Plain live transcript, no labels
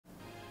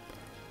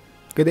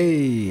Good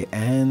day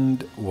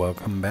and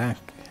welcome back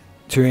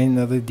to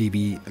another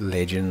DB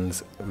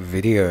Legends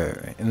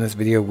video. In this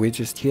video we're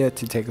just here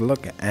to take a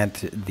look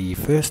at the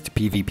first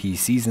PvP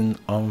season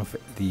of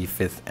the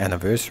 5th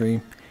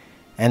anniversary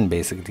and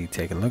basically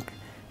take a look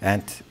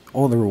at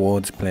all the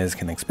rewards players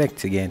can expect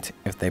to get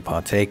if they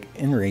partake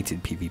in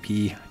rated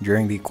PvP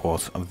during the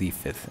course of the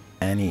 5th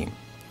Annie.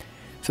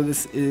 So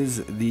this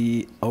is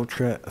the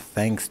Ultra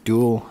Thanks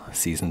Duel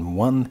Season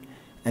 1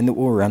 and it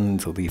will run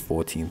until the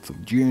 14th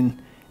of June.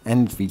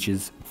 And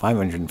features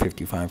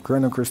 555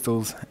 Chrono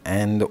Crystals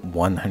and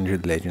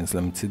 100 Legends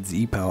Limited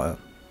Z Power.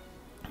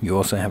 You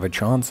also have a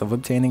chance of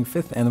obtaining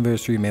 5th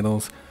anniversary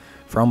medals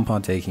from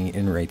partaking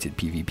in rated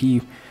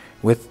PvP,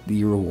 with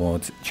the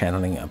rewards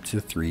channeling up to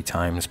 3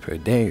 times per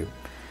day.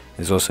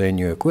 There's also a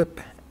new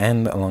equip,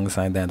 and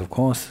alongside that of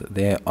course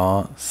there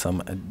are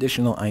some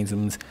additional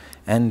items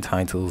and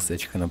titles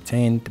that you can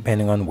obtain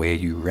depending on where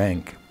you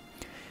rank.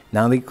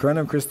 Now the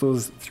Chrono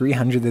Crystals,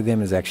 300 of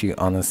them is actually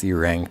honestly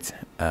ranked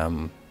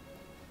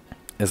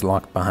is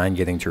locked behind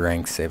getting to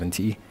rank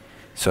 70,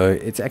 so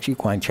it's actually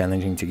quite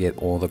challenging to get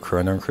all the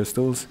Chrono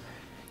Crystals,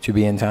 to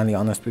be entirely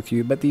honest with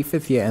you, but the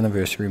 5th year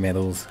anniversary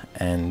medals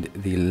and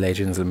the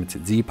Legends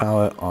Limited Z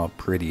Power are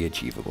pretty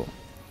achievable.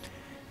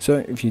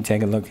 So if you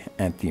take a look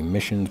at the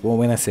missions, well,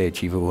 when I say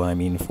achievable I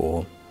mean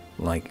for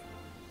like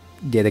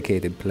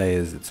dedicated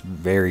players it's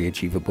very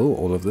achievable,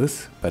 all of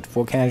this, but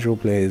for casual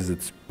players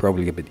it's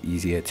probably a bit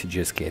easier to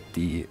just get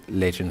the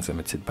Legends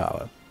Limited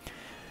Power.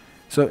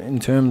 So in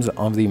terms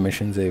of the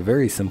missions, they're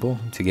very simple.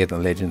 To get the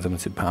Legends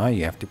Limited Power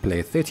you have to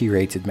play 30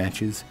 rated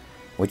matches,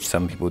 which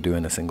some people do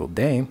in a single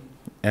day,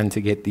 and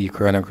to get the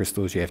Chrono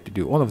Crystals you have to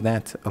do all of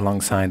that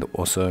alongside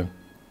also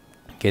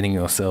getting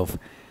yourself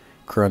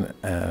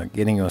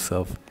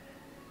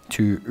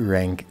to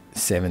rank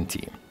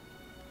 70,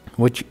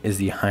 which is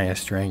the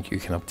highest rank you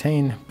can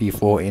obtain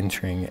before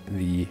entering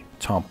the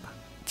top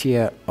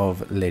tier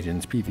of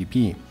Legends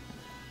PvP.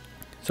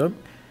 So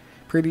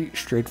pretty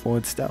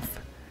straightforward stuff.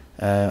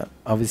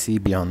 Obviously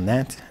beyond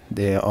that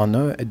there are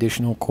no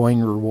additional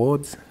coin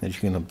rewards that you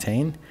can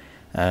obtain.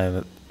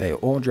 They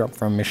all drop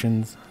from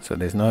missions, so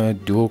there's no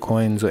dual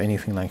coins or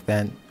anything like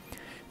that.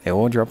 They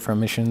all drop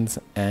from missions,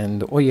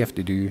 and all you have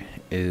to do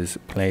is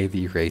play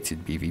the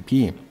rated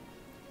PvP.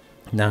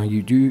 Now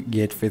you do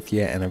get 5th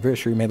year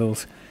anniversary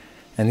medals,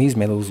 and these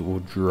medals will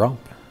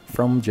drop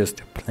from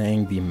just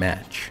playing the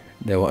match.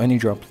 They will only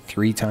drop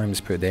 3 times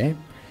per day,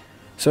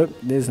 so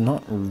there's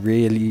not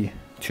really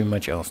too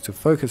much else to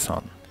focus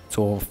on. It's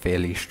all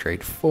fairly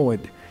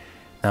straightforward.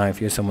 Now if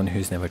you're someone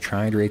who's never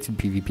tried rated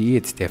PvP,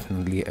 it's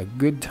definitely a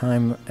good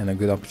time and a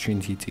good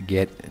opportunity to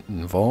get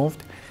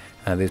involved.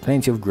 There's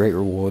plenty of great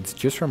rewards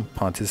just from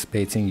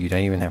participating. You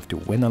don't even have to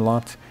win a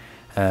lot,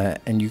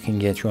 and you can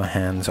get your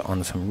hands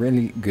on some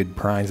really good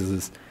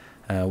prizes,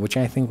 which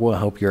I think will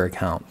help your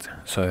account.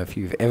 So if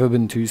you've ever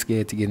been too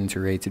scared to get into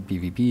rated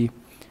PvP,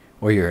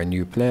 or you're a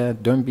new player,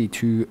 don't be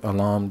too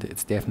alarmed.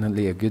 It's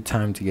definitely a good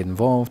time to get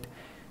involved.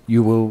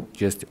 You will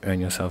just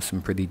earn yourself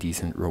some pretty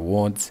decent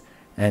rewards,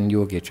 and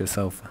you'll get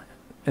yourself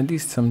at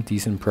least some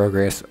decent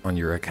progress on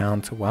your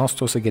account,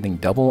 whilst also getting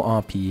double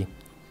RP,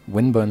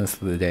 win bonus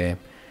for the day,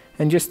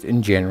 and just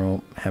in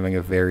general having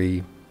a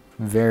very,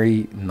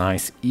 very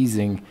nice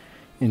easing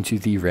into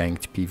the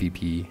ranked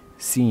PvP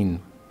scene.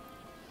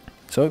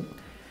 So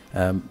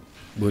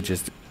we'll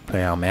just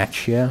play our match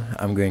here.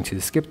 I'm going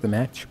to skip the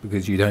match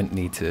because you don't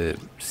need to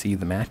see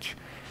the match,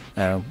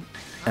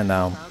 and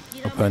our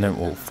opponent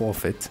will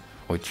forfeit,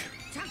 which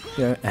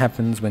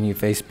happens when you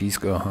face Beast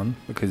Gohan,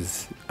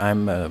 because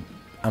I'm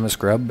a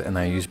scrub and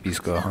I use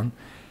Beast Gohan.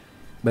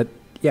 But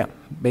yeah,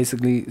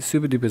 basically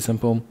super duper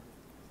simple.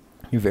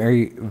 You're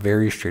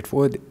very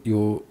straightforward.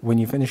 When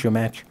you finish your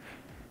match,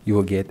 you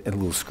will get a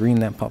little screen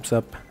that pops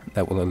up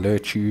that will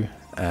alert you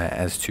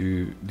as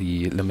to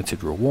the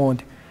limited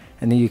reward,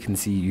 and then you can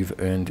see you've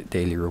earned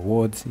daily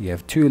rewards. You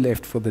have 2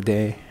 left for the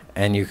day,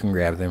 and you can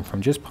grab them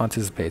from just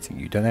participating.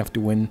 You don't have to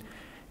win.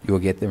 You will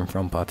get them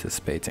from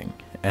participating,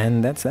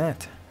 and that's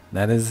that.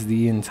 That is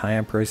the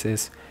entire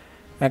process.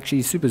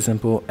 Actually super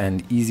simple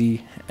and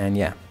easy, and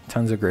yeah,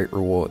 tons of great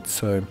rewards.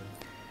 So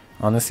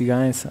honestly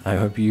guys, I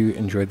hope you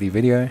enjoyed the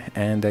video,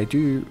 and I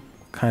do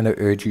kind of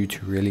urge you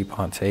to really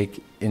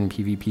partake in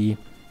PvP.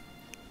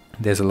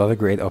 There's a lot of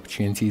great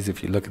opportunities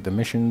if you look at the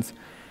missions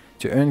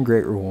to earn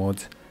great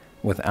rewards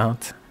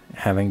without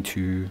having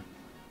to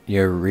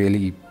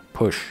really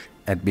push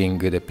at being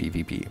good at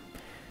PvP.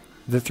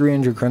 The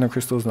 300 Chrono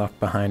Crystals locked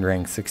behind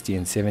rank 60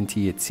 and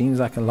 70, it seems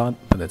like a lot,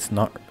 but it's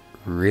not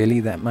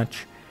really that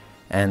much,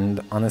 and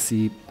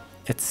honestly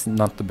it's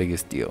not the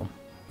biggest deal.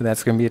 But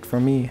that's going to be it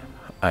from me.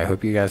 I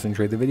hope you guys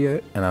enjoyed the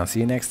video, and I'll see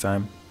you next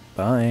time.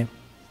 Bye.